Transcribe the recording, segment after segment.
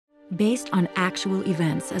based on actual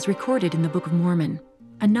events as recorded in the Book of Mormon,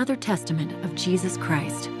 another testament of Jesus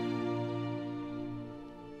Christ.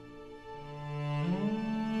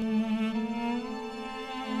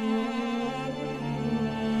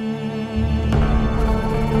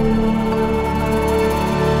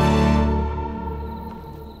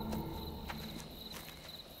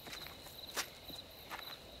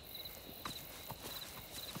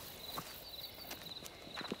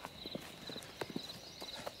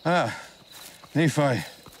 Nephi,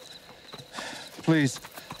 please,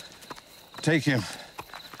 take him.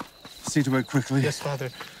 See to it quickly. Yes, Father.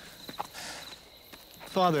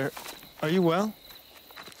 Father, are you well?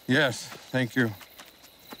 Yes, thank you.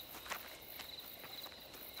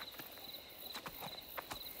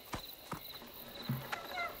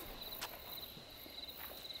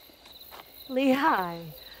 Lehi.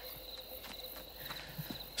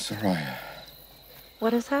 Soraya.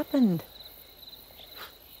 What has happened?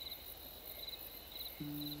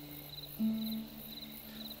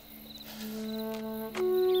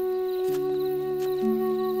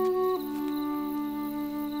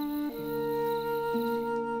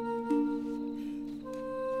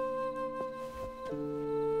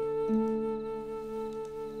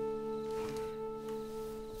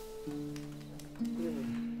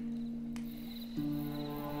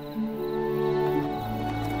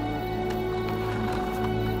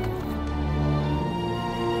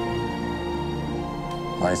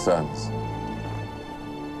 My sons,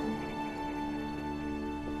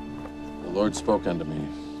 the Lord spoke unto me.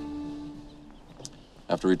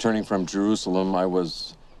 After returning from Jerusalem, I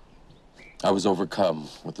was overcome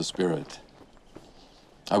with the Spirit.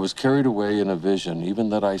 I was carried away in a vision, even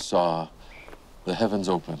that I saw the heavens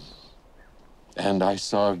open, and I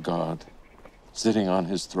saw God sitting on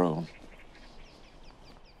his throne.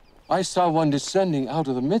 I saw one descending out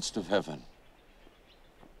of the midst of heaven,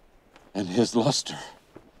 and his luster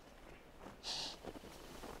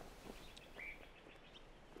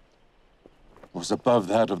was above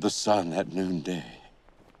that of the sun at noonday.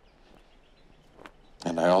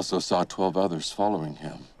 And I also saw 12 others following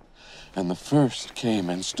him. And the first came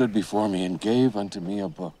and stood before me and gave unto me a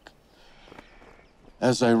book.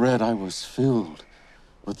 As I read, I was filled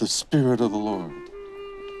with the Spirit of the Lord.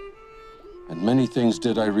 And many things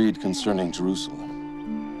did I read concerning Jerusalem,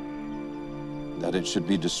 that it should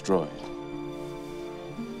be destroyed.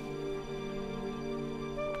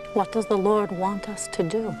 What does the Lord want us to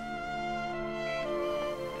do?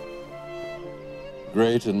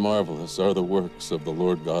 Great and marvelous are the works of the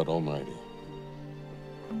Lord God Almighty.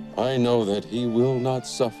 I know that he will not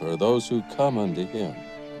suffer those who come unto him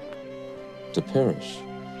to perish.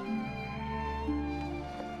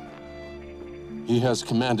 He has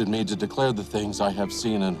commanded me to declare the things I have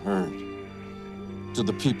seen and heard to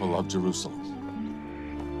the people of Jerusalem.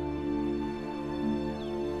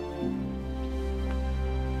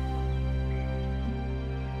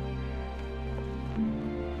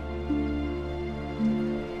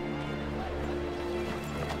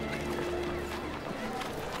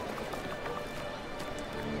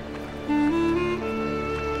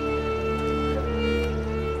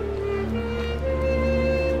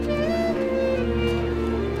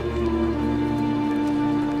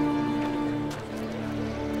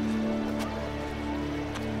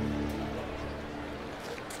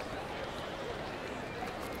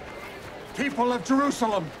 People of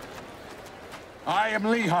Jerusalem, I am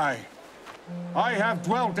Lehi. I have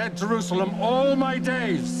dwelt at Jerusalem all my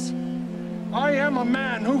days. I am a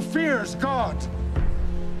man who fears God.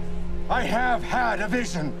 I have had a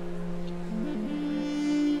vision.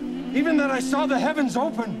 Even that I saw the heavens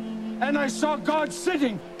open, and I saw God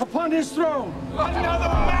sitting upon his throne. Another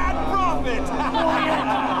mad prophet!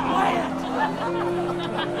 Quiet!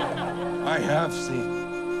 I have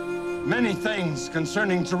seen many things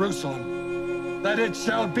concerning Jerusalem, that it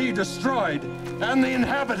shall be destroyed, and the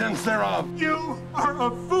inhabitants thereof. You are a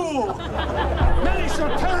fool! Many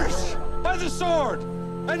shall perish by the sword,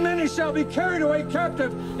 and many shall be carried away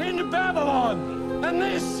captive into Babylon. And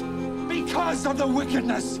this because of the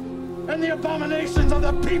wickedness and the abominations of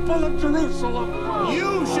the people of Jerusalem.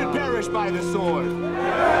 You should perish by the sword.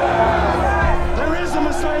 There is a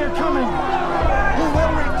Messiah coming.